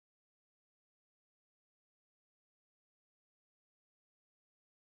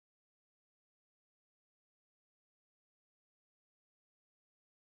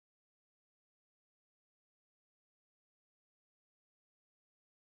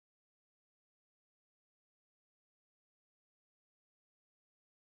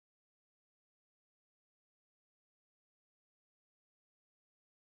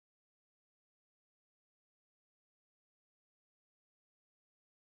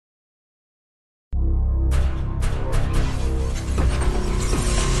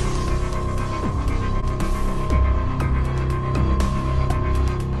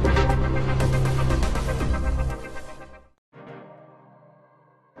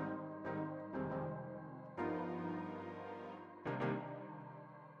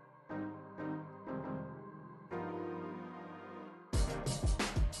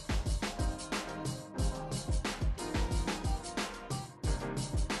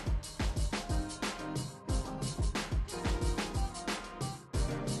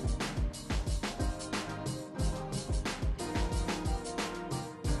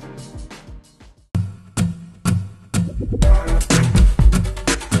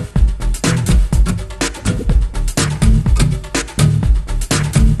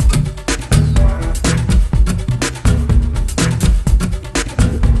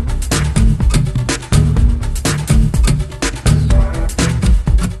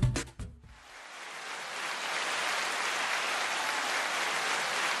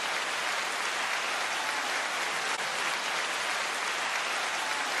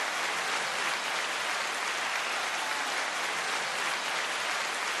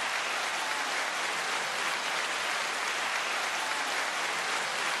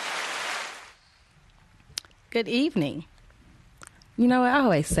Good evening. You know, I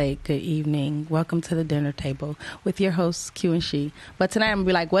always say good evening. Welcome to the dinner table with your hosts, Q and She. But tonight I'm going to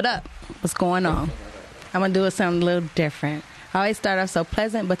be like, what up? What's going on? I'm going to do something a little different. I always start off so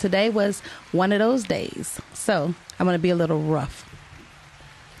pleasant, but today was one of those days. So I'm going to be a little rough.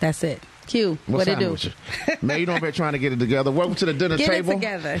 That's it. Q, what it do? Man, you don't be trying to get it together. Welcome to the dinner table.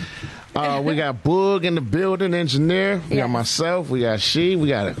 Get it together. We got Boog in the building, engineer. We got myself. We got She. We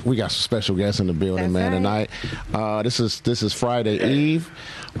got some special guests in the building, That's man. right. Tonight. This is Friday Eve.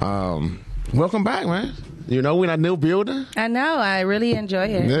 Welcome back, man. You know, we're in a new building. I know. I really enjoy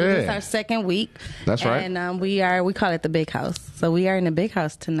it. Yeah. It's our second week. That's right. And we call it the big house. So we are in the big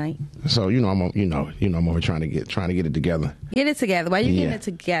house tonight. So I'm over trying to get it together. Get it together. While you're getting it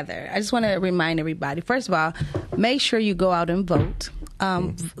together, I just want to remind everybody. First of all, make sure you go out and vote.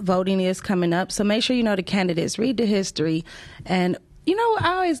 Voting is coming up, so make sure you know the candidates. Read the history, and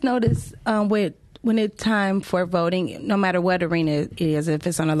I always notice when it's time for voting, no matter what arena it is, if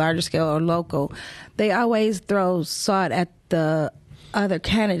it's on a larger scale or local, they always throw salt at the other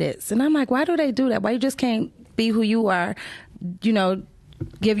candidates. And I'm like, why do they do that? Why you just can't be who you are,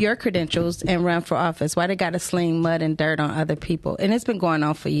 give your credentials and run for office? Why they got to sling mud and dirt on other people? And it's been going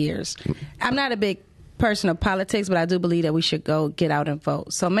on for years. I'm not a big person of politics, but I do believe that we should go get out and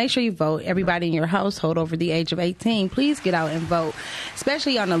vote. So make sure you vote. Everybody in your household over the age of 18, please get out and vote,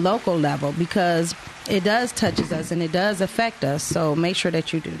 especially on a local level, because it does touches us and it does affect us. So make sure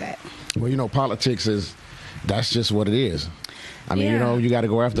that you do that. Well, politics that's just what it is. I mean, you got to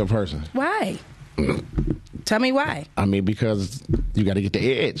go after a person. Why? Tell me why. I mean, because you got to get the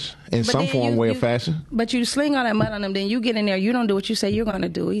edge in some form, way, or fashion. But you sling all that mud on them, then you get in there, you don't do what you say you're going to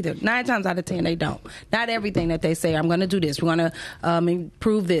do either. 9 times out of 10, they don't. Not everything that they say, I'm going to do this, we're going to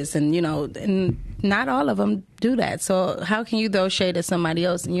improve this, and not all of them do that. So how can you throw shade at somebody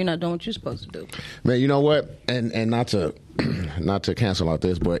else and you're not doing what you're supposed to do? Man, you know what? And not to cancel out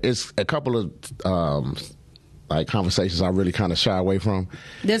this, but it's a couple of conversations I really kind of shy away from.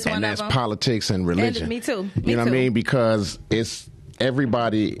 This one, and that's politics and religion. And me too. You know what I mean? Because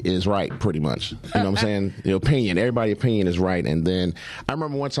everybody is right, pretty much. You know what I'm saying? The opinion, everybody's opinion is right. And then I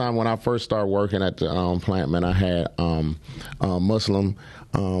remember one time when I first started working at the plant, man, I had a Muslim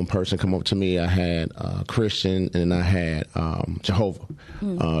person come up to me. I had Christian, and I had Jehovah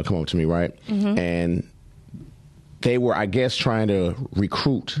come up to me, right? Mm-hmm. And they were, I guess, trying to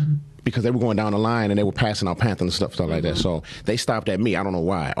recruit because they were going down the line and they were passing out Panther and stuff like that. So they stopped at me. I don't know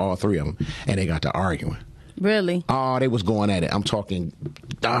why, all three of them, and they got to arguing. Really? Oh, they was going at it. I'm talking,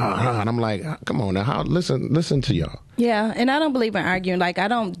 and I'm like, come on now, listen to y'all. Yeah, and I don't believe in arguing.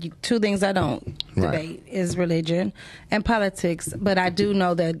 Two things I don't debate is religion and politics, but I do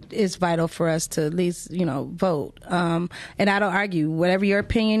know that it's vital for us to at least, vote. And I don't argue. Whatever your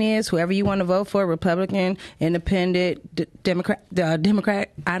opinion is, whoever you want to vote for, Republican, Independent, Democrat,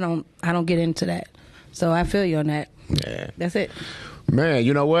 I don't get into that. So I feel you on that. Yeah. That's it. Man,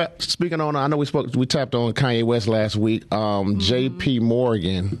 you know what? Speaking on, I know we tapped on Kanye West last week. J.P.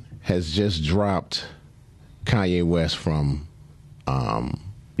 Morgan has just dropped Kanye West from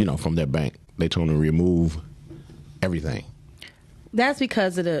their bank. They told him to remove everything. That's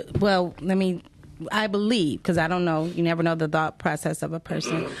because of I believe, because I don't know, you never know the thought process of a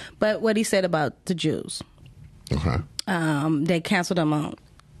person, but what he said about the Jews. Okay. They canceled them on.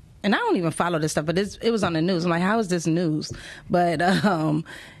 And I don't even follow this stuff, but it was on the news. I'm like, how is this news? But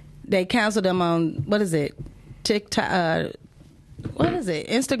they canceled them on, what is it? TikTok, what is it?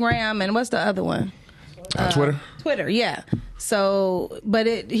 Instagram, and what's the other one? Twitter? Twitter, yeah. So, but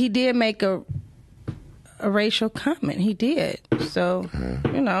he did make a racial comment. He did. So,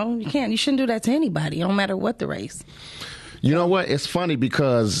 you shouldn't do that to anybody, no matter what the race. You know what? It's funny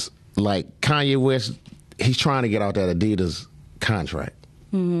because, Kanye West, he's trying to get out that Adidas contract,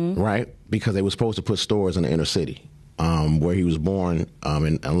 right? Because they were supposed to put stores in the inner city. Where he was born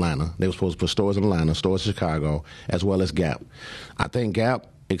in Atlanta. They were supposed to put stores in Atlanta, stores in Chicago, as well as Gap. I think Gap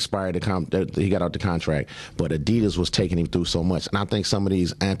expired he got out the contract, but Adidas was taking him through so much. And I think some of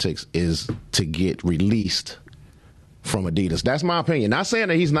these antics is to get released from Adidas. That's my opinion. Not saying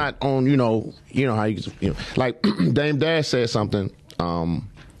that he's not on, how you like Dame Dash said something on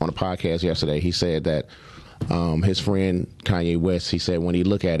a podcast yesterday. He said that his friend Kanye West, he said when he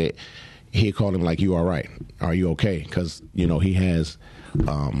look at it, he called him like, "You all right? Are you okay?" Because he has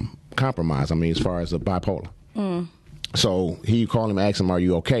compromise. I mean, as far as the bipolar. So he called him, asked him, "Are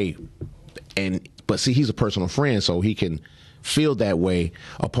you okay?" But see, he's a personal friend, so he can feel that way,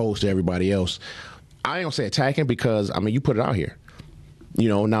 opposed to everybody else. I ain't gonna say attacking because you put it out here.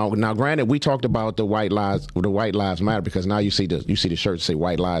 Now granted, we talked about the white lives matter, because now you see the shirt say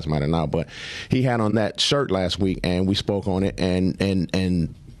white lives matter now. But he had on that shirt last week, and we spoke on it,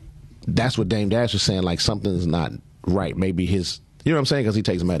 and that's what Dame Dash was saying, like something's not right. Maybe his, what I'm saying, because he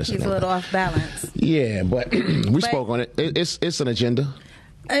takes medicine. He's a little off balance. Yeah, but we spoke on it. It's an agenda.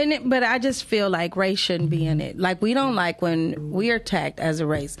 But I just feel like race shouldn't be in it. Like, we don't like when we're attacked as a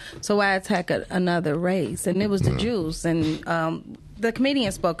race. So why attack another race? And it was the Jews. And the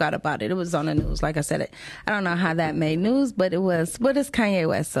comedian spoke out about it. It was on the news. Like I said, I don't know how that made news, but it was. But it's Kanye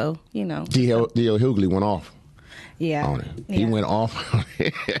West, so, D.L. Hughley went off. Yeah. On it. Yeah. He went off on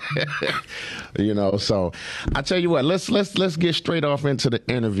it. So I tell you what, let's get straight off into the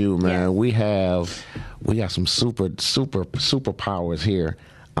interview, man. Yeah. We got some superpowers here.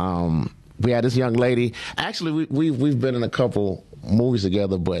 We had this young lady. Actually, we've been in a couple movies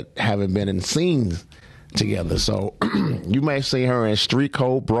together, but haven't been in scenes together. So you may have seen her in Street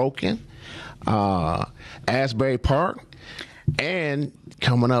Code Broken, Asbury Park, and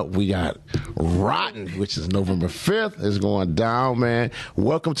coming up, we got Rotten, which is November 5th. It's going down, man.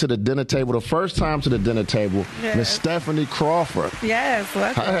 Welcome to the dinner table. The first time to the dinner table, yes. Miss Stephanie Crawford. Yes,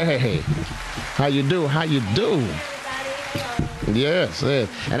 welcome. Hey, how you do? Yes. And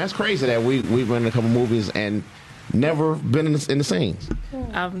that's crazy that we've been in a couple movies and never been in the scenes.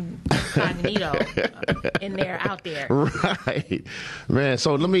 Incognito, in there, out there. Right, man.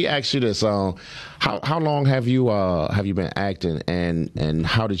 So let me ask you this: how long have you been acting, and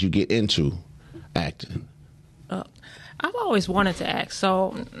how did you get into acting? I've always wanted to act.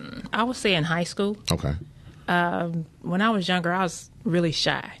 So I would say in high school. Okay. When I was younger, I was really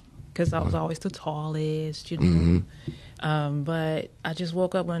shy because I was always the tallest, Mm-hmm. But I just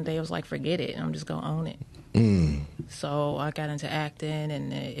woke up one day. I was like, forget it. I'm just gonna own it. So I got into acting,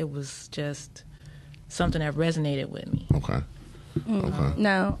 and it was just something that resonated with me. Okay.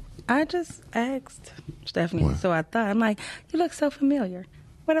 Now, I just asked Stephanie, what? So I thought, I'm like, you look so familiar.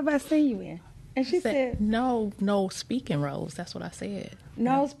 What have I seen you in? And she said, no speaking roles. That's what I said.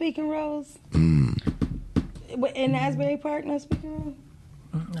 No speaking roles? In Asbury Park, no speaking roles?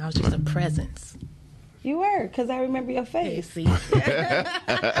 I was just a presence. You were, because I remember your face. See? Okay,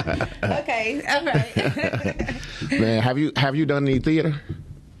 all right. Man, have you done any theater?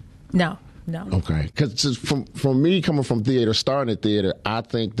 No. Okay, because from me coming from theater, starting at theater, I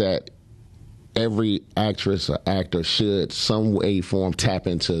think that every actress or actor should some way, form, tap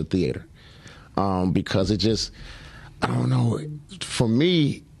into theater, because it just, I don't know, for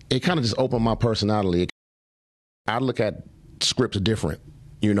me, it kind of just opened my personality. I look at scripts different.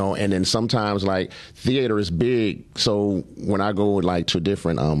 And then sometimes, like, theater is big, so when I go, like, to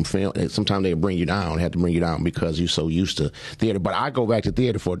different film, sometimes they bring you down, have to bring you down because you're so used to theater. But I go back to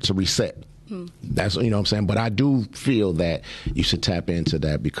theater to reset. That's, what I'm saying? But I do feel that you should tap into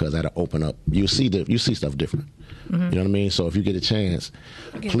that because that'll open up. You see stuff different. Mm-hmm. You know what I mean? So if you get a chance,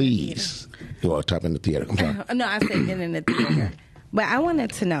 please go tap into theater. No, I said get in the theater. But I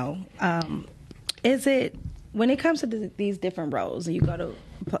wanted to know, is it, when it comes to these different roles, you go to,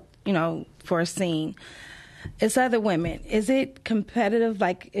 for a scene, it's other women. Is it competitive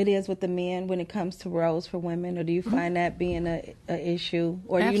like it is with the men when it comes to roles for women, or do you find that being a issue?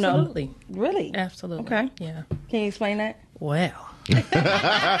 Or Absolutely. Do you know? Really? Absolutely. Okay. Yeah. Can you explain that? Well.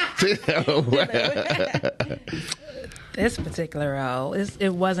 This particular role, it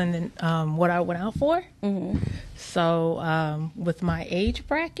wasn't what I went out for. Mm-hmm. So with my age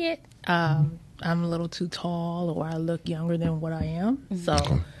bracket, I'm a little too tall, or I look younger than what I am. Mm-hmm.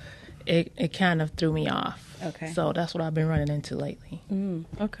 So it kind of threw me off. Okay. So that's what I've been running into lately.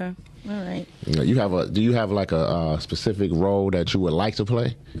 Okay. All right. Do you have like a specific role that you would like to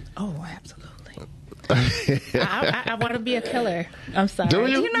play? Oh, absolutely. I want to be a killer. I'm sorry. Do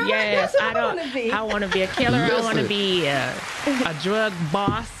you? Yes, I don't. I want to be a killer. Listen. I want to be a drug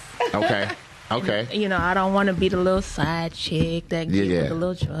boss. Okay. Okay. And, I don't want to be the little side chick that gets Yeah. with the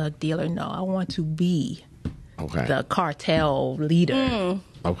little drug dealer. No, I want to be Okay. the cartel leader.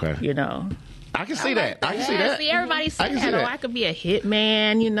 Okay. I can see that. I can see that. See, everybody say can see that. that. I could be a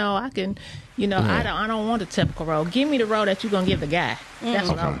hitman. I can. I don't want a typical role. Give me the role that you're gonna give the guy. That's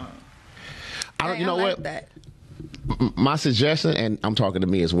what I want. I don't. You know I like what? that. My suggestion, and I'm talking to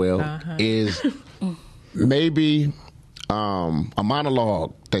me as well, is maybe a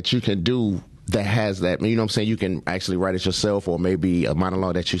monologue that you can do that has that, you know what I'm saying, you can actually write it yourself, or maybe a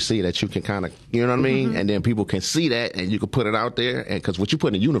monologue that you see that you can kind of, you know what I mean, and then people can see that and you can put it out there, and because what you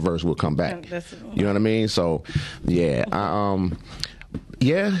put in the universe will come back. You know what I mean? So yeah, I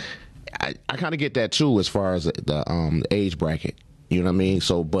kind of get that too as far as the age bracket. You know what I mean?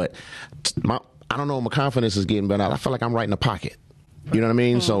 So, but I don't know, my confidence is getting better. I feel like I'm right in the pocket. You know what I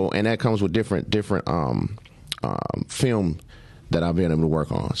mean? So, and that comes with different film that I've been able to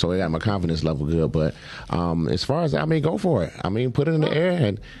work on. So it got my confidence level good. But as far as, go for it. Put it in the air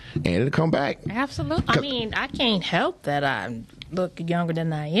and it'll come back. Absolutely. I can't help that I look younger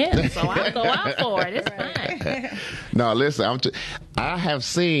than I am. So I'll go out for it. It's fine. No, listen, I have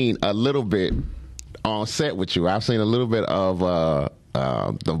seen a little bit on set with you. I've seen a little bit of the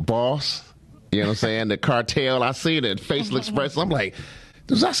boss. You know what I'm saying? The cartel. I see the facial expression. I'm like,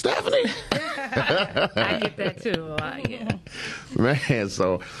 is that Stephanie? I get that too. Yeah. Man,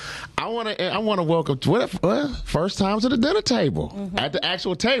 so I want to welcome first time to the dinner table, at the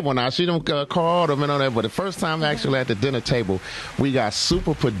actual table. Now she don't call them and all that, but the first time actually at the dinner table, we got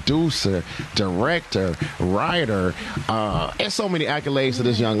super producer, director, writer, and so many accolades to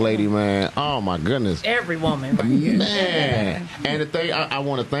this young lady, man. Oh my goodness, every woman, right here. Man. And the thing I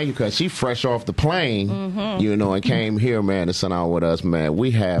want to thank you because she fresh off the plane, and came here, man, to sit out with us, man.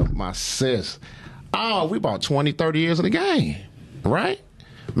 We have my sis. Oh, we about 20, 30 years in the game, right?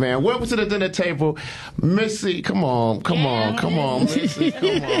 Man, welcome to the dinner table. Missy, come on, Missy, come on,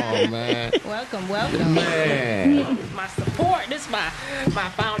 man. Welcome. Man. My support, this is my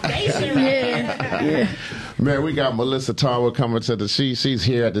foundation right here. Man, we got Melissa Tarver coming to she's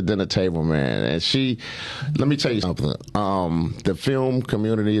here at the dinner table, man. And let me tell you something. The film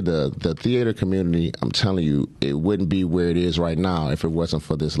community, the theater community, I'm telling you, it wouldn't be where it is right now if it wasn't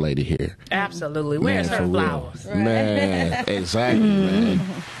for this lady here. Absolutely. Where's her flowers? Right. Man, exactly, man.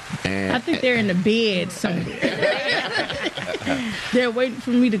 And I think they're in the bed somewhere. They're waiting for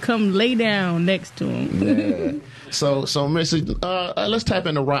me to come lay down next to them. Yeah. So Missy, let's tap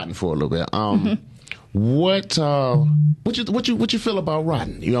into Rotten for a little bit. What you feel about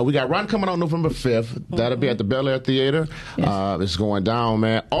Rotten? We got Rotten coming out November 5th. That'll be at the Bel Air Theater. Yes. It's going down,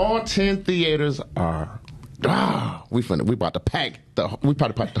 man. All 10 theaters are. We about to pack we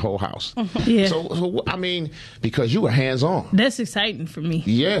probably packed the whole house. Yeah. So because you were hands on. That's exciting for me.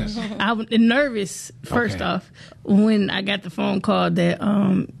 Yes. I was nervous first off when I got the phone call that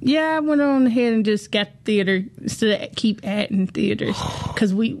I went on ahead and just got the theater instead of keep adding theaters,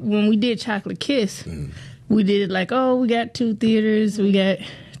 because when we did Chocolate Kiss, we did like, we got 2 theaters, we got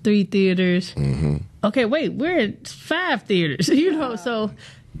 3 theaters. Okay, wait, we're at 5 theaters. So.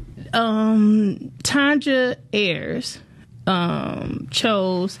 Tanja Ayers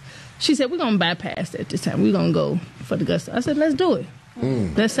chose. She said, we're gonna bypass that this time. We're gonna go for the gusto. I said, let's do it.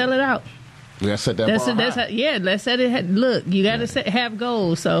 Let's sell it out. Let's set that bar high. Let's set it. Look, you got to have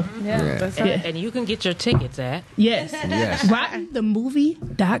goals. So and you can get your tickets at yes.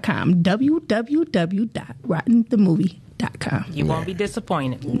 RottenTheMovie.com. www.RottenTheMovie.com. You won't be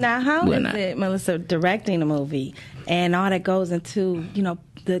disappointed. Now, how is it, Melissa, directing a movie and all that goes into,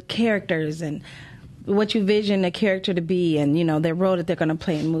 the characters and what you vision the character to be and, their role that they're going to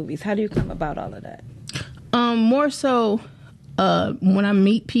play in movies? How do you come about all of that? More so when I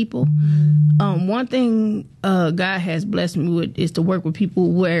meet people, one thing God has blessed me with is to work with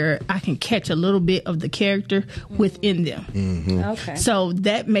people where I can catch a little bit of the character within them. Okay. So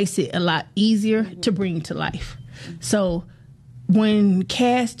that makes it a lot easier to bring to life. So when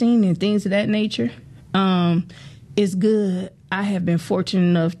casting and things of that nature is good, I have been fortunate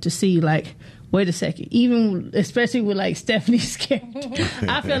enough to see, like, wait a second, especially with like Stephanie's character,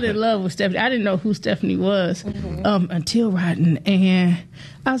 I fell in love with Stephanie. I didn't know who Stephanie was until Rotten, and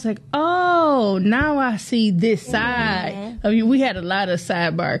I was like, oh, now I see this side. We had a lot of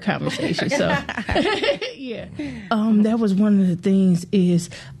sidebar conversations, so yeah. That was one of the things is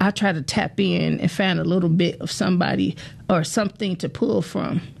I try to tap in and find a little bit of somebody or something to pull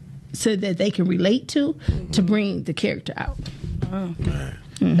from, so that they can relate to bring the character out.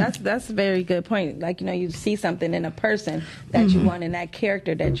 That's a very good point. Like, you see something in a person that you want in that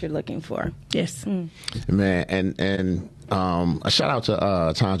character that you're looking for. Yes. Man, and a shout out to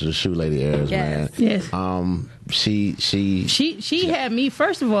Tanja the Shoe Lady Ayers, man. Yes. She had me,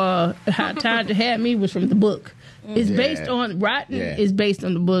 first of all, how Tanja had me was from the book. It's based on Rotten is based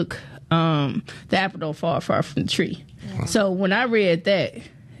on the book The Apple Don't Fall Far from the Tree. So when I read that,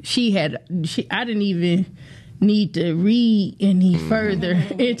 I didn't even need to read any further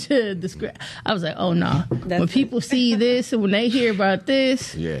into the script. I was like, oh no. When people see this and when they hear about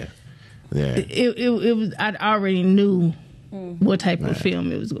this, it was, I already knew what type of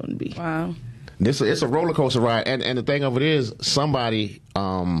film it was going to be. Wow. It's a roller coaster ride, and the thing of it is, somebody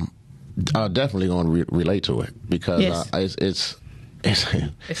definitely going to relate to it because it's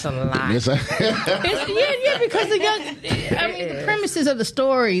a lot. Because the premises of the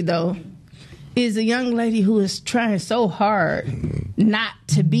story though is a young lady who is trying so hard not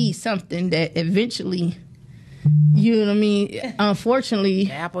to be something that eventually, you know what I mean? Unfortunately,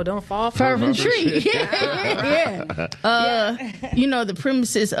 the apple don't fall far from the tree. The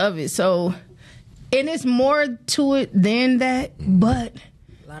premises of it. So, and it's more to it than that, but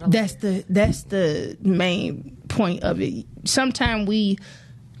that's the main point of it. Sometimes we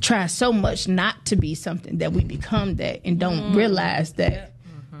try so much not to be something that we become that and don't realize that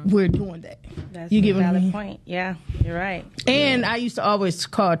we're doing that. That's you a get what I valid mean? point. Yeah, you're right. And I used to always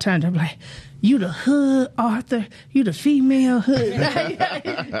call Tanja, I'm like, you the hood author, you the female hood.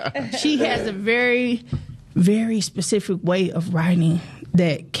 She has a very, very specific way of writing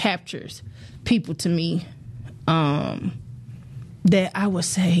that captures people to me, that I would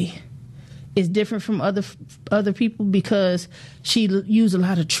say is different from other people because she used a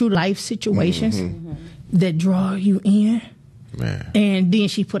lot of true life situations that draw you in. Man. And then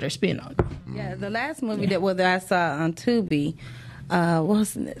she put her spin on it. Yeah, the last movie that I saw on Tubi, what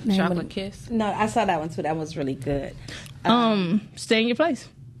was the name? Chocolate Kiss? No, I saw that one too. That was really good. Stay in your place.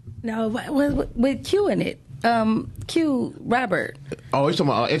 No, with Q in it. Q Robert. Oh, you're talking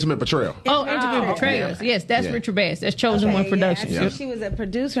about Intimate Betrayal. Intimate Betrayals. Okay. Yes, that's Richard Bass. That's Chosen One Productions. Yeah, she was a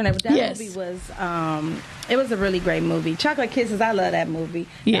producer and everything. That movie was it was a really great movie. Chocolate Kisses, I love that movie.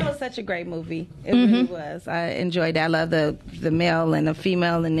 Yeah. That was such a great movie. It really was. I enjoyed that. I love the male and the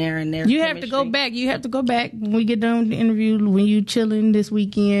female in there and their You have to go back. You have to go back when we get done with the interview. When you chilling this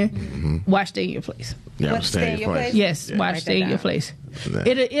weekend, watch Stay in Your Place. Yeah, Stay in Your Place. Yes, watch Stay in Your Place.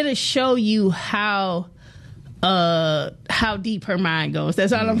 It'll show you how deep her mind goes.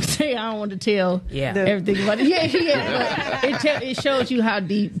 That's all I'm saying. I don't want to tell everything about it. But it shows you how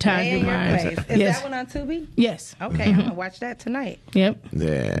deep Tanja's mind is. Is that one on Tubi? Yes. Okay, I'm gonna watch that tonight. Yep.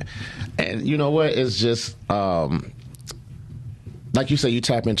 Yeah, and you know what? It's just like you say, you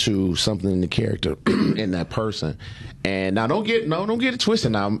tap into something in the character in that person. And now don't get it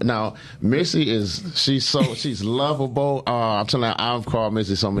twisted. Now Missy she's lovable. I'm telling you, I've called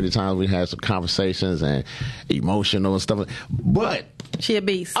Missy so many times. We had some conversations and emotional and stuff. But she a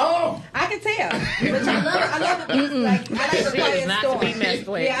beast. Oh, I can tell. But I love it. Like, I like the quiet not storm. to be messed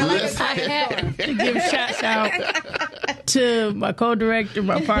with. Yeah, I like the quiet storm. To give shouts out to my co-director,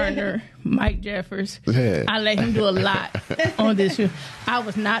 my partner, Mike Jeffers. Yeah. I let him do a lot on this film. I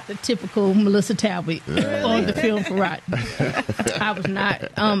was not the typical Melissa Talbot on the film for Rotten. I was not.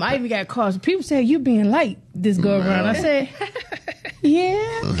 I even got calls. People say, you being light this go around. I said,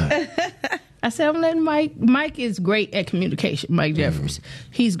 yeah. I said, I'm letting Mike is great at communication, Mike Jeffers.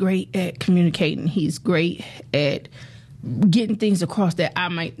 He's great at communicating. He's great at getting things across that I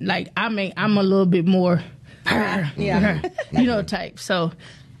might, like, I'm a little bit more, type. So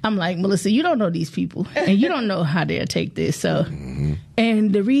I'm like, Melissa, you don't know these people, and you don't know how they'll take this. So,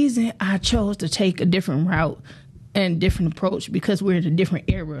 and the reason I chose to take a different route and different approach, because we're in a different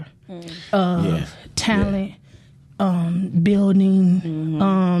era of talent, building,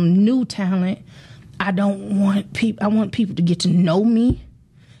 new talent. I want people to get to know me,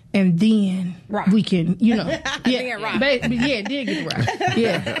 and then we can, then get to rock.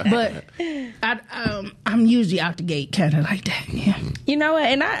 Yeah, but I'm usually out the gate kind of like that. Yeah, you know what?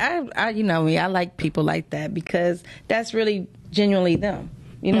 And I you know me, I like people like that because that's really genuinely them.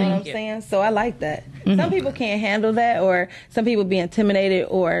 You know what I'm saying? So I like that. Some people can't handle that, or some people be intimidated,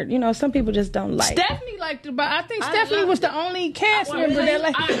 or some people just don't like. Stephanie liked it, but I think Stephanie was the only cast member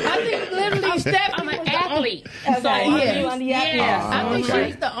that I think literally Stephanie. I'm an athlete. So I think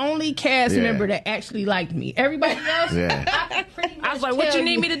she's the only cast member that actually liked me. Everybody else, I was like, "What you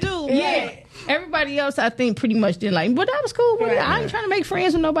need me to do?" Yeah. Everybody else, I think, pretty much didn't like me. But that was cool. I ain't trying to make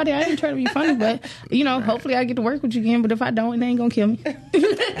friends with nobody. I ain't trying to be funny. But, hopefully I get to work with you again. But if I don't, it ain't going to kill me.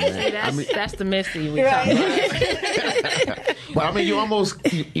 That's the Missy we talk about. But I mean, you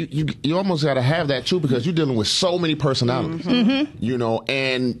almost got to have that too, because you're dealing with so many personalities, you know,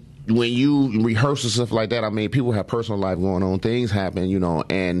 and when you rehearse and stuff like that, I mean, people have personal life going on, things happen, you know,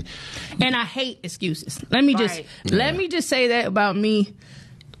 and I hate excuses. Let me just say that about me.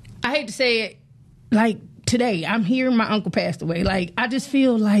 I hate to say it, like today, I'm here, my uncle passed away. Like, I just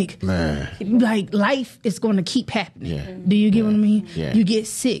feel like life is going to keep happening. Yeah. Do you get what I mean? Yeah. You get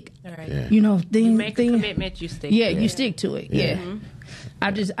sick. Right. Yeah. You know, you make a commitment, you stick. Yeah, to it. you stick to it. Yeah.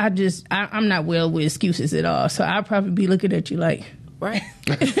 I'm not well with excuses at all. So I'll probably be looking at you like, right.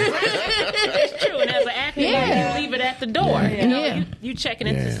 It's true. And as an actor, you leave it at the door. You know, you checking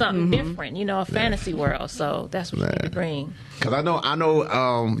into something different, you know, a fantasy world. So that's what you need to bring. Because I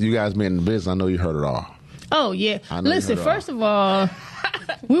know you guys been in the business, I know you heard it all. Oh, yeah. Listen, first of all,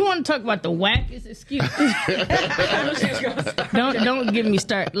 we want to talk about the wackest excuse. Don't get me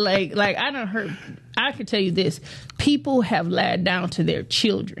started. Like I done heard, I can tell you this. People have lied down to their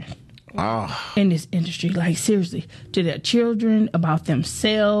children in this industry. Like, seriously, to their children, about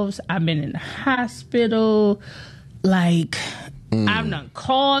themselves. I've been in the hospital. Like, I've done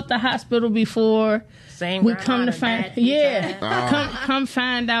called the hospital before. We come to find, come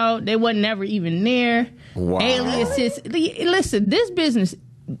find out they wasn't never even there. Wow. Aliases. Listen, this business,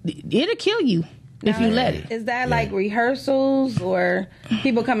 it'll kill you if you let it. Is that like rehearsals, or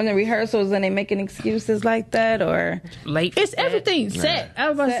people coming to rehearsals and they making excuses like that, or late? It's everything. Set. I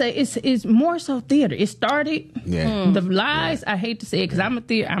was about to say it's more so theater. It started. The lies. I hate to say it because I'm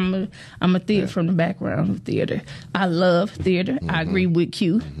a theater from the background of theater. I love theater. I agree with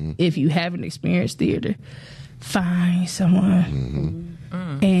Q. If you haven't experienced theater, find someone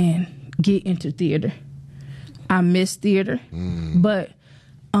and get into theater. I miss theater, but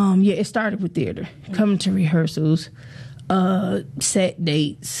it started with theater. Coming to rehearsals, set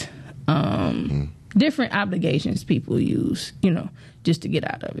dates, different obligations people use, you know, just to get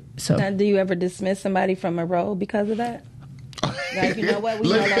out of it. So, now, do you ever dismiss somebody from a role because of that? Like, you know what? We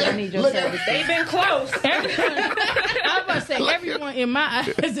no longer need your services. They've been close. I was about to say, everyone in my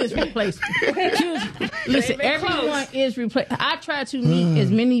eyes is replaceable. Listen, everyone is replaceable. I try to meet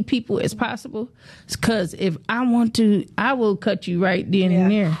as many people as possible, because if I want to, I will cut you right then and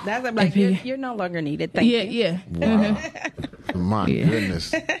there. That's like, you're no longer needed. Thank you. Yeah. Wow. My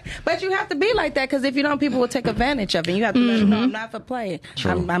goodness. But you have to be like that, because if you don't, people will take advantage of it. You have to let them know, I'm not for playing.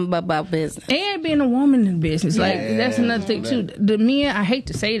 I'm about business. And being a woman in business. Like, that's another thing, too. The men, I hate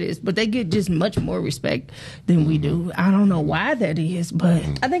to say this, but they get just much more respect than we do. I don't know why that is, but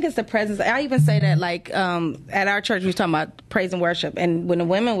I think it's the presence. I even say that, like, at our church, we were talking about praise and worship, and when the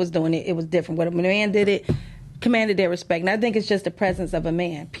women was doing it, it was different. When a man did it, commanded their respect. And I think it's just the presence of a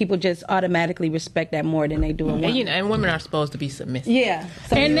man. People just automatically respect that more than they do a woman. And, you know, and women are supposed to be submissive. Yeah.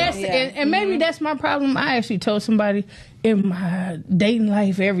 So, and maybe that's my problem. I actually told somebody in my dating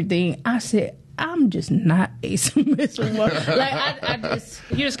life, everything, I said, I'm just not a submissive woman. Like, I just,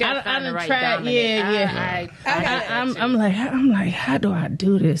 you just gotta find the right dominant. I'm like, how do I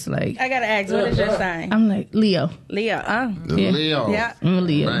do this? Like, I gotta ask, what is your sign? I'm like, Leo. Leo. Leo. Yeah. I'm a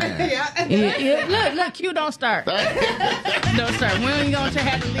Leo. Look, Q, don't start. Don't start. We ain't gonna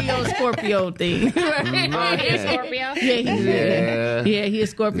have the Leo Scorpio thing. He's Scorpio. Yeah,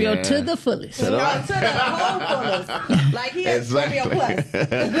 he's Scorpio to the fullest. To the whole fullest. Like, he is Scorpio plus.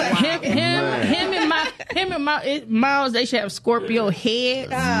 Him and Miles, they should have Scorpio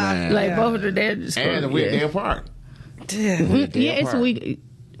heads. Like, both of them, they're just Scorpio. And a week day apart. It's a week.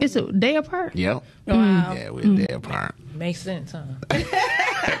 It's a day apart. Yep. Wow. Yeah, we're a day apart. Makes sense, huh?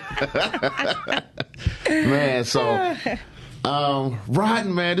 Man, so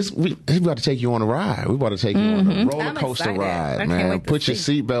riding, man, we about to take you on a ride. We about to take you on a roller coaster ride, man. Put your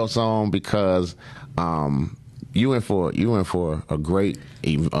seatbelts on, because you in for a great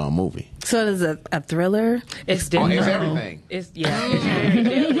movie. So is it a thriller? It's different. It's everything. It's very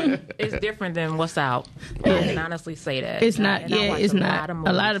different. It's different than what's out. I can honestly say that. It's not. It's not.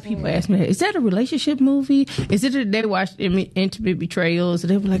 A lot of people ask me, "Is that a relationship movie? Is it?" They watch Intimate Betrayals, and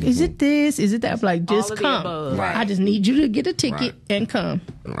they were like, "Is it this? Is it that?" I'm like, just come. Right. I just need you to get a ticket and come.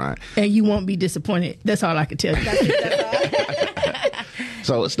 Right. And you won't be disappointed. That's all I can tell you.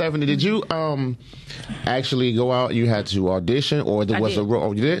 So, Stephanie, did you actually go out? You had to audition, or there was a role?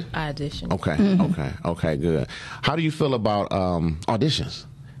 Oh, you did? I auditioned. Okay, good. How do you feel about auditions,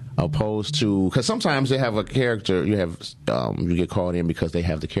 opposed to, because sometimes they have a character, you get called in because they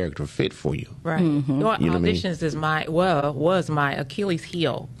have the character fit for you. Right. Well, auditions is was my Achilles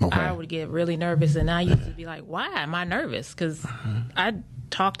heel. Okay. I would get really nervous, and I used to be like, "Why am I nervous?" Because I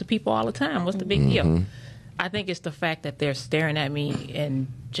talk to people all the time. What's the big deal? I think it's the fact that they're staring at me and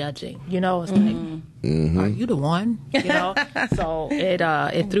judging. You know, it's like, are you the one? You know, so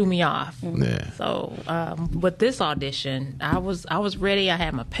it threw me off. Yeah. So with this audition, I was ready. I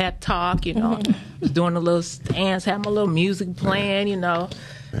had my pep talk. You know, was doing a little dance, had my little music playing. You know,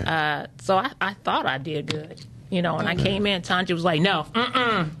 so I thought I did good. You know, when I came in, Tanja was like, no,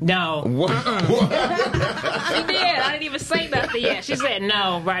 no. What? She did. I didn't even say nothing yet. She said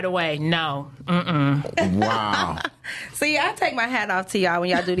no right away. No. Wow. See, I take my hat off to y'all when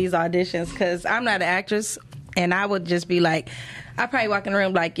y'all do these auditions because I'm not an actress, and I would just be like, I probably walk in the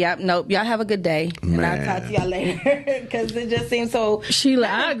room like, yep, nope, y'all have a good day, and I'll talk to y'all later because it just seems so. Sheila,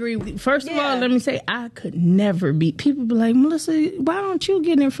 I agree. First of all, let me say I could never be. People be like, Melissa, why don't you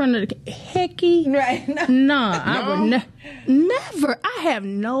get in front of the hecky? Right? No, I would never. I have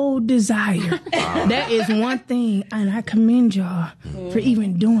no desire. That is one thing, and I commend y'all for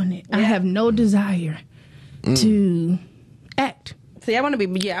even doing it. I have no desire to act. See, I want to be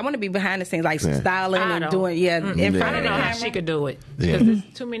behind the scenes, like styling and doing, in front I of don't the know how camera. she could do it. Because there's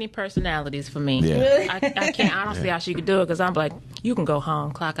too many personalities for me. Yeah. I can't honestly how she could do it because I'm like, you can go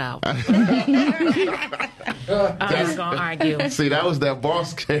home, clock out. I'm just going to argue. See, that was that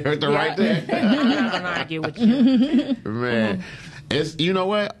boss character right there. I'm not going to argue with you. Man, it's, you know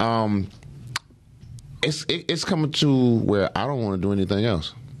what? It's coming to where I don't want to do anything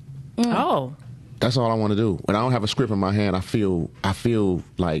else. Oh. That's all I want to do. When I don't have a script in my hand, I feel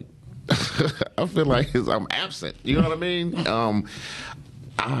like I feel like I'm absent. You know what I mean?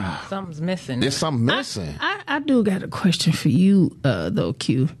 Something's missing. There's something missing. I do got a question for you, though,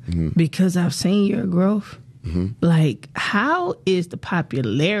 Q, because I've seen your growth. Like, how is the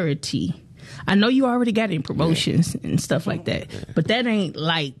popularity? I know you already got in promotions and stuff like that, but that ain't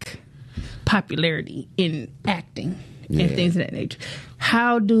like popularity in acting and things of that nature.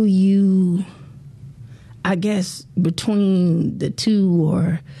 How do you, I guess, between the two,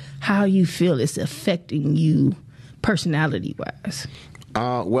 or how you feel it's affecting you personality-wise?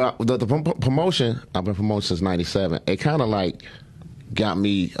 Well, the promotion, I've been promoted since 97. It kind of like got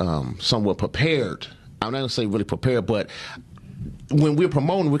me somewhat prepared. I'm not going to say really prepared, but when we're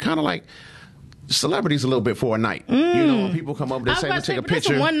promoting, we're kind of like celebrities a little bit for a night. You know, when people come up, they say, we'll take a picture.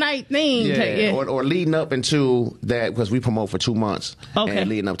 That's a one-night thing. Or leading up into that, because we promote for 2 months. Okay. And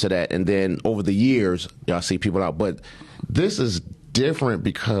leading up to that. And then over the years, y'all see people out. But this is different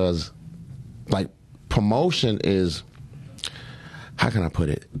because, like, promotion is, how can I put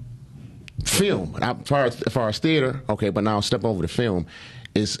it? Film. As far as theater, okay, but now step over to film.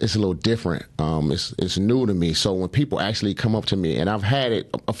 It's a little different. It's new to me. So when people actually come up to me, and I've had it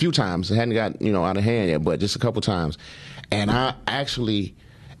a few times, it hadn't got out of hand yet, but just a couple times, and I actually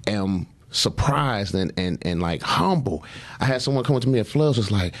am surprised and like humble. I had someone come up to me at Floods,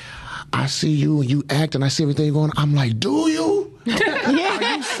 was like, I see you and you act, and I see everything going on. I'm like, do you? Are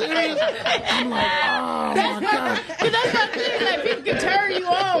you serious? I'm like, oh my God. That's my thing. Like, people can turn you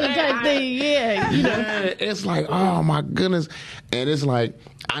on type thing. Yeah, it's like, oh my goodness. And it's like,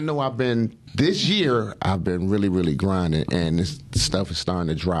 I know this year I've been really, really grinding, and this stuff is starting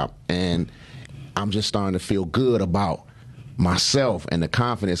to drop. And I'm just starting to feel good about myself and the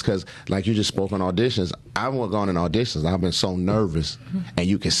confidence, because like you just spoke on auditions, I haven't gone in auditions. I've been so nervous, and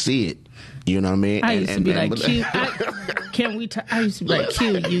you can see it. You know what I mean? I used to be like, Q, I used to be like,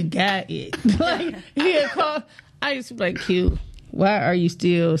 Q, you got it. Like, I used to be like, Q, why are you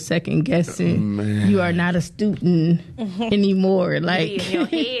still second guessing? You are not a student anymore. Like, in your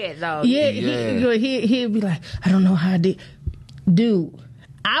head, though. He'd be like, I don't know how I did. Dude,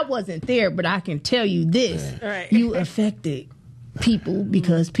 I wasn't there, but I can tell you this. Right. You affected people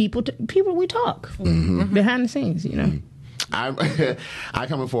because people we talk behind the scenes, you know. I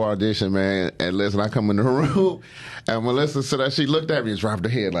come in for audition, man, and listen, I come in the room, and Melissa said that she looked at me and dropped her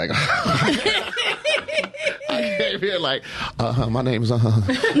head like, I came here like, my name's I was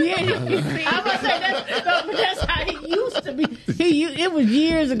say that's how he used to be. It was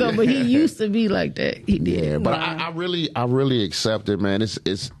years ago, but he used to be like that. He did. Yeah, but I really accept it, man. It's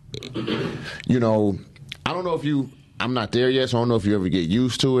I don't know if I'm not there yet, so I don't know if you ever get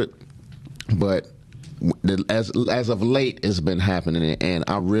used to it, but as of late, it's been happening, and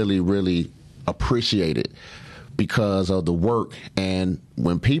I really, really appreciate it because of the work. And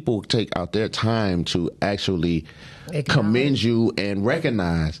when people take out their time to actually commend you and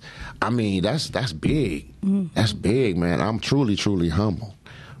recognize, I mean, that's big. That's big, man. I'm truly, truly humble.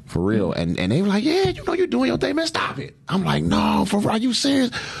 For real. And they were like, yeah, you're doing your thing, man. Stop it. I'm like, no, for real. Are you serious?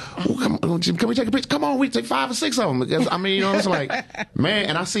 Well, come on, can we take a picture? Come on, we take 5 or 6 of them. Because, I mean, it's like, man,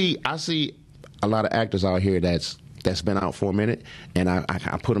 and I see a lot of actors out here that's that's been out for a minute, and I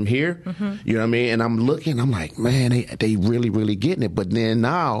put them here. You know what I mean? And I'm looking, I'm like, man, they really, really getting it. But then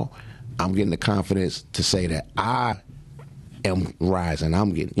now I'm getting the confidence to say that I am rising.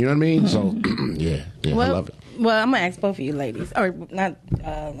 I'm getting, you know what I mean? So, yeah, I love it. Well, I'm going to ask both of you ladies. Or not,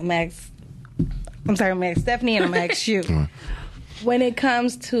 I'm going to ask Stephanie and I'm going to ask you. When it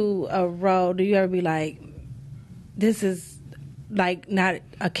comes to a role, do you ever be like, this is like not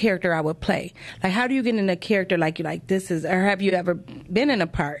a character I would play? Like, how do you get in a character like you like this is, or have you ever been in a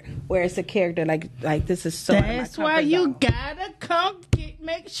part where it's a character like this is so? That's why you gotta come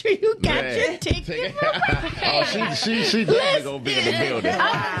make sure you got your ticket. She definitely gonna be in the building.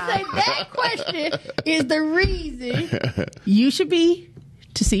 I'm gonna say that question is the reason you should be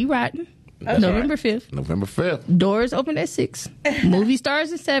to see Rotten. November 5th. November 5th. Doors open at 6. Movie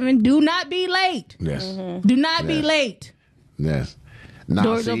starts at 7. Do not be late. Yes. Do not be late. Yes. Now,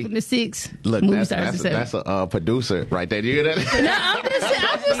 Doors open at 6. Look, movie that's a producer right there. Do you hear that? No, I'm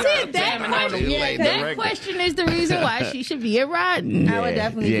just saying that question is the reason why she should be at Rotten. I would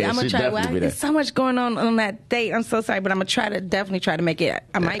definitely be. I'm going to try. Well, there's so much going on that date. I'm so sorry, but I'm going to definitely try to make it.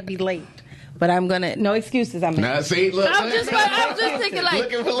 I might be late. But I'm gonna no excuses. I'm now see, look. I was just thinking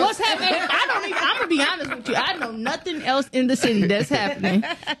like, what's happening? I'm gonna be honest with you. I know nothing else in the city that's happening.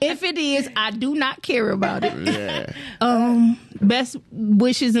 If it is, I do not care about it. Yeah. Best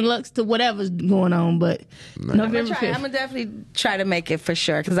wishes and lucks to whatever's going on. But November 5th. I'm gonna definitely try to make it for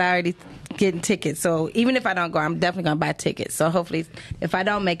sure because I already getting tickets. So even if I don't go, I'm definitely gonna buy tickets. So hopefully, if I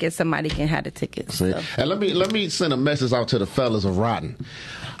don't make it, somebody can have the tickets. So. And let me send a message out to the fellas of Rotten.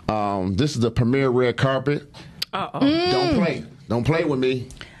 This is the premiere red carpet. Don't play with me.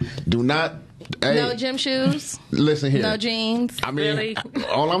 Do not. Hey, no gym shoes. Listen here. No jeans. I mean, really?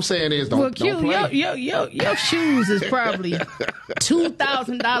 all I'm saying is don't play. Your shoes is probably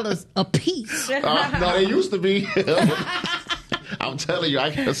 $2,000 a piece. No, they used to be. I'm telling you,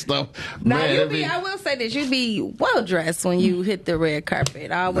 I got stuff. Now I will say this: you be well dressed when you hit the red carpet.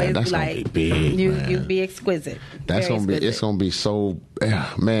 Always that's like be big, you be exquisite. That's gonna be. It's gonna be so.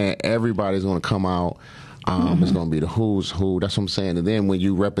 Man, everybody's gonna come out. It's gonna be the who's who. That's what I'm saying. And then when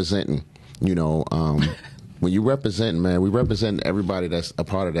you representing, when you representing, man, we represent everybody that's a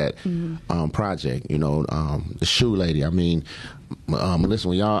part of that project. The shoe lady. I mean. Listen,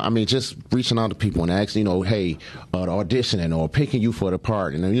 when y'all, I mean, just reaching out to people and asking, hey, the auditioning or picking you for the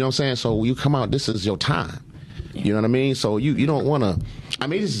part, and you know what I'm saying? So when you come out, this is your time. You know what I mean? So you don't want to, I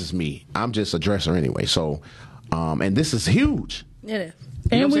mean, this is me. I'm just a dresser anyway. So, and this is huge. It is.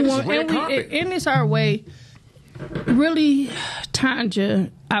 And it's our way. Really,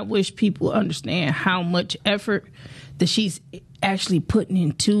 Tanja, I wish people understand how much effort that she's actually putting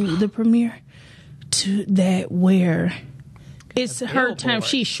into the premiere to that where it's her time.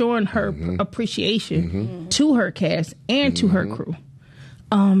 She's showing her appreciation to her cast and to her crew.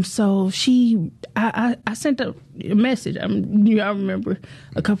 So I sent a message. I remember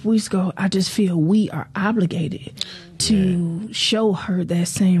a couple weeks ago. I just feel we are obligated to show her that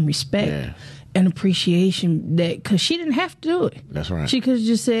same respect and appreciation because she didn't have to do it. That's right. She could have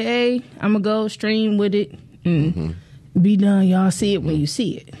just said, "Hey, I'm gonna go stream with it and be done. Y'all see it when you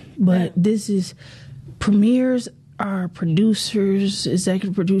see it." But this is premieres. Our producers,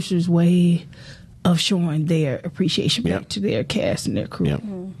 executive producers' way of showing their appreciation back to their cast and their crew. Yep.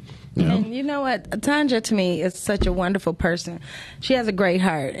 And you know what? Tanja, to me, is such a wonderful person. She has a great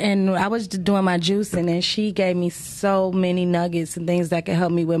heart. And I was doing my juicing, and she gave me so many nuggets and things that could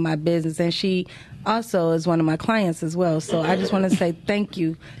help me with my business. And she also is one of my clients as well. So I just want to say thank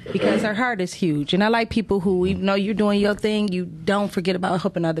you because her heart is huge. And I like people who, even though you're doing your thing, you don't forget about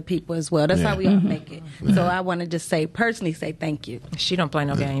helping other people as well. That's how we all make it. So I want to just personally say thank you. She don't play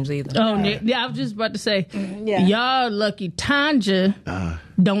no games either. Oh, yeah, I was just about to say, y'all lucky Tanja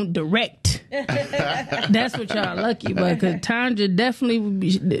don't direct. That's what y'all lucky about, because Tanja definitely would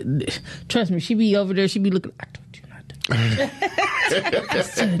be, trust me, she be over there, she be looking, I told you not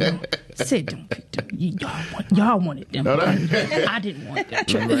to. Said don't pick them. Y'all wanted them. I didn't want them.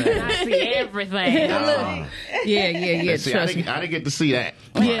 I see everything. Yeah. See, Trust me. I didn't get to see that.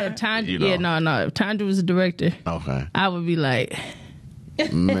 Yeah, Tanja. Yeah, no. If Tanja was a director, okay, I would be like,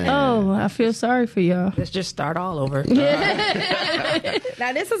 man. Oh, I feel sorry for y'all. Let's just start all over.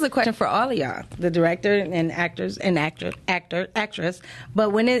 Now, this is a question for all of y'all, the director and actors and actress.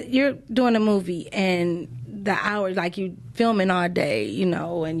 But when you're doing a movie and the hours, like you filming all day,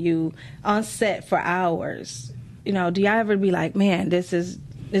 and you on set for hours, do y'all ever be like, man, is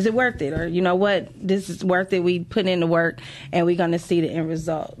it worth it? Or, you know what, this is worth it. We put in the work and we're going to see the end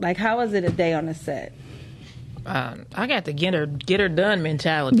result. Like, how is it a day on the set? I got the get her done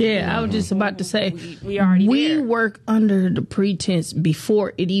mentality. Yeah, I was just about to say we work under the pretense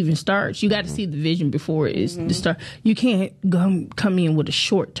before it even starts. You got to see the vision before it's the start. You can't come in with a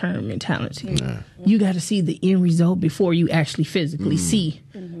short term mentality. You got to see the end result before you actually physically see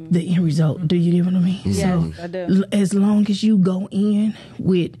the end result. Do you get what I mean? Yes, So I do. as long as you go in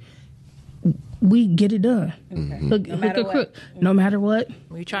with, we get it done. Look, no matter what.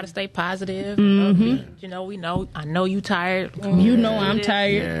 We try to stay positive. You know, I know you tired. You know I'm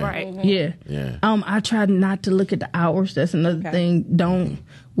tired. Yeah. Right. Yeah. I try not to look at the hours. That's another thing.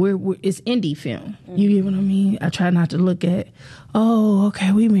 We're it's indie film. You get what I mean? I try not to look at,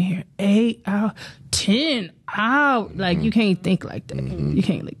 we've been here 8 hours, 10 hours. Like, you can't think like that. You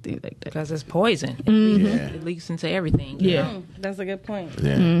can't think like that. Because it's poison. It leaks into everything. That's a good point.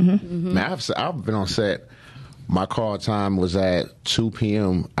 Yeah. Man, I've been on set. My call time was at 2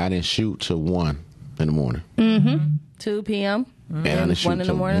 p.m. I didn't shoot till 1 in the morning. 2 p.m. And I didn't shoot 1 in the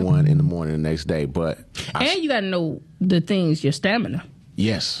till morning? 1 in the morning the next day. But And you got to know the things, your stamina.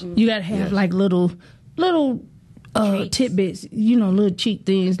 yes. You got to have like little tidbits, little cheap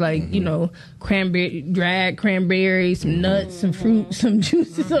things like, dried cranberries, some nuts, some fruit, some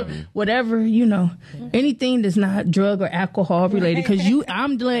juices, some whatever, anything that's not drug or alcohol related. Because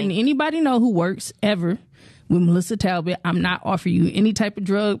I'm letting anybody know who works ever with Melissa Talbot, I'm not offering you any type of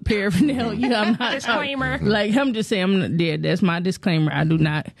drug paraphernalia. I'm not Disclaimer. Like, I'm just saying, that's my disclaimer. I do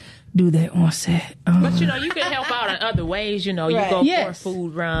not do that on set. But you can help out in other ways. You go for a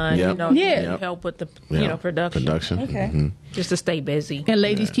food run. Yep. You help with the production. Okay. Just to stay busy. And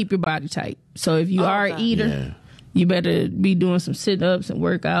ladies, keep your body tight. So if you are an eater, you better be doing some sit-ups and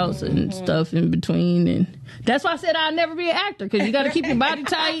workouts and stuff in between. And that's why I said I'll never be an actor, because you got to keep your body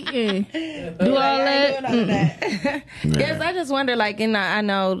tight and do all that. Yes, I just wonder, like, I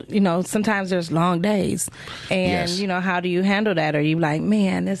know, sometimes there's long days. And, how do you handle that? Are you like,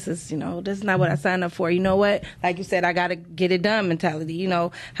 man, this is not what I signed up for. You know what? Like you said, I got to get it done mentality.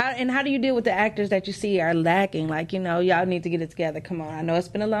 How do you deal with the actors that you see are lacking? Like, y'all need to get it together. Come on. I know it's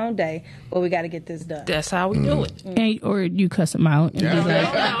been a long day, but we got to get this done. That's how we do it. Or you cuss them out. And be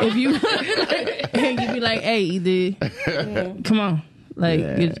like, if you and you be like, hey, either come on, like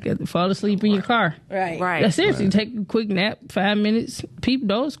you just got to fall asleep in your car. Right. Seriously, take a quick nap, 5 minutes.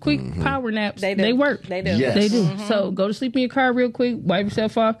 Those quick power naps, they work. They do. Yes. They do. So go to sleep in your car real quick, wipe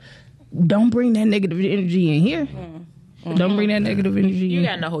yourself off. Don't bring that negative energy in here. Don't bring that negative energy in. You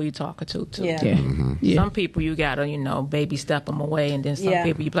gotta know who you're talking to too. Yeah. Some people you gotta baby step them away, and then some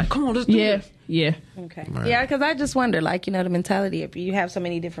people you be like, come on, let's do this. Yeah. Okay. Right. Yeah, because I just wonder, like, the mentality, if you have so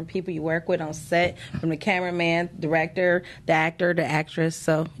many different people you work with on set, from the cameraman, director, the actor, the actress,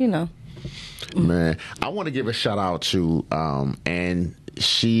 so, Man, I want to give a shout out to, and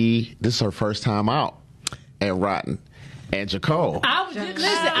this is her first time out at Rotten. And Jacole. I was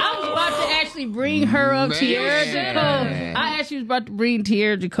about to actually bring her up, Tierra Jacole. I actually was about to bring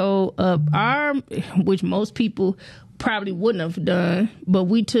Tierra Jacole up, which most people probably wouldn't have done, but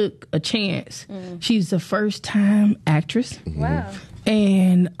we took a chance. She's a first time actress. Wow.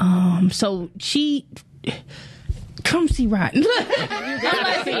 And so she come see Rotten. That's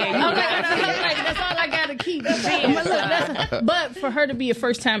all I gotta keep. But for her to be a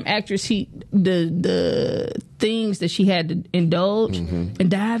first time actress, the things that she had to indulge and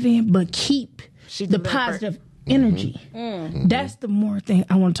dive in, but keep the positive energy. That's the more thing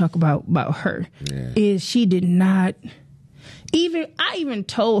I want to talk about her. Is she did not. I even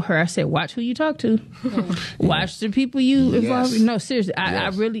told her, I said, watch who you talk to. Watch the people you involve. No, seriously. I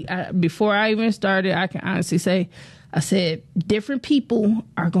really, before I even started, I can honestly say, I said, different people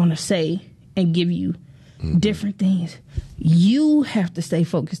are going to say and give you different things. You have to stay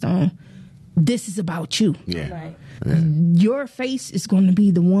focused on, this is about you. Right. Your face is going to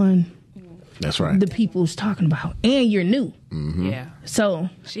be the one. That's right. The people's talking about, and you're new. Yeah. So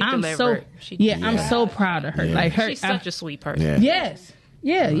I'm so proud of her. Yeah. Like she's such a sweet person. Yes.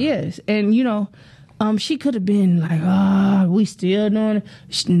 Yes. And she could have been like, we still doing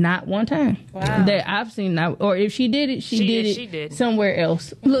it. Not one time. Wow. That I've seen that. Or if she did it, she did it somewhere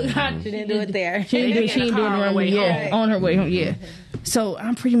else. Look, She didn't do it there. She didn't do it on her way home. Yeah. So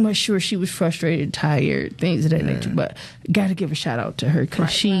I'm pretty much sure she was frustrated, tired, things of that nature. But got to give a shout out to her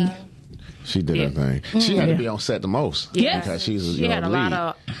because she did her thing. She had to be on set the most. Yes. Because she had a lot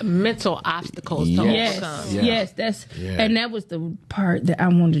of mental obstacles to overcome. Yes, and that was the part that I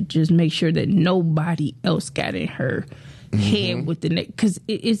wanted to just make sure that nobody else got in her head with the neck, because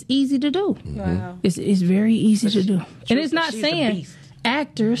it's easy to do. Wow. It's very easy to do. And it's not saying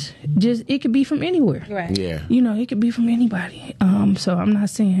actors, just it could be from anywhere. Right. Yeah. It could be from anybody. So I'm not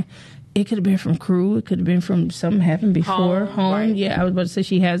saying It could have been from crew. It could have been from something happened before. Home. Right. Yeah, I was about to say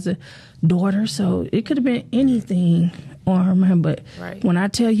she has a daughter, so it could have been anything on her mind. But when I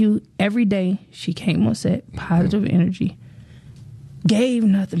tell you, every day she came on set, positive energy, gave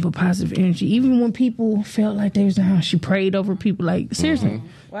nothing but positive energy. Even when people felt like they was down, she prayed over people. Like, seriously,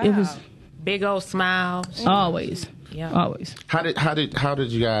 it was big old smile. Always, always. How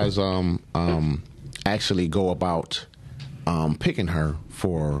did you guys actually go about picking her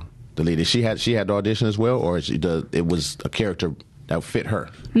for the lead? She had the audition as well, or it was a character that fit her?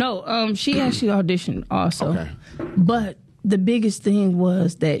 No, she actually auditioned also. Okay. But the biggest thing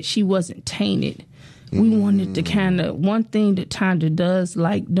was that she wasn't tainted. We wanted to one thing that Tanda does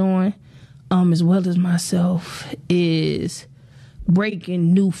like doing, as well as myself, is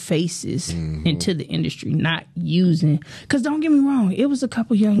breaking new faces into the industry, not using. Because don't get me wrong, it was a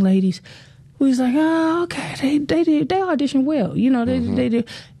couple young ladies. We was like, oh, okay, they auditioned well, they did,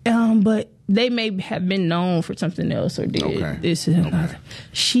 but they may have been known for something else or did this and another.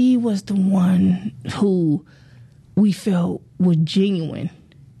 She was the one who we felt was genuine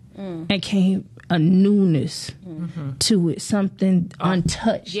and came a newness to it, something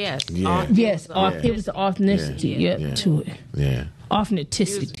untouched. Yes. Yeah. Yes. It was the authenticity to it. Yeah.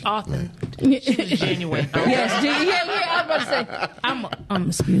 Authenticity. She was genuine. Yes. I was about to say,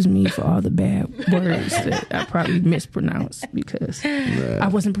 excuse me for all the bad words that I probably mispronounced because I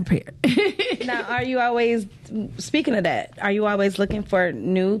wasn't prepared. Now, are you always, speaking of that, are you always looking for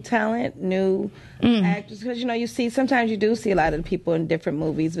new talent, new actors? Because, sometimes you do see a lot of people in different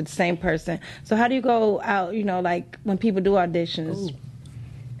movies with the same person. So how do you go out, like when people do auditions?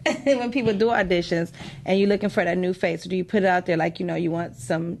 When people do auditions and you're looking for that new face, do you put it out there like, you want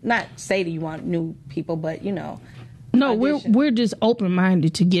some, not say that you want new people, but, No, we're just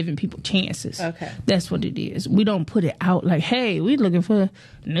open-minded to giving people chances. Okay. That's what it is. We don't put it out like, hey, we're looking for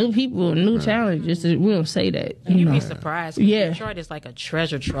new people, new talent. We don't say that. You'd be surprised. Detroit is like a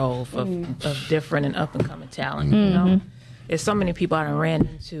treasure trove of different and up-and-coming talent, There's so many people I done ran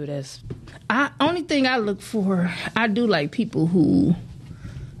into that's... Only thing I look for, I do like people who,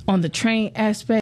 on the train aspect,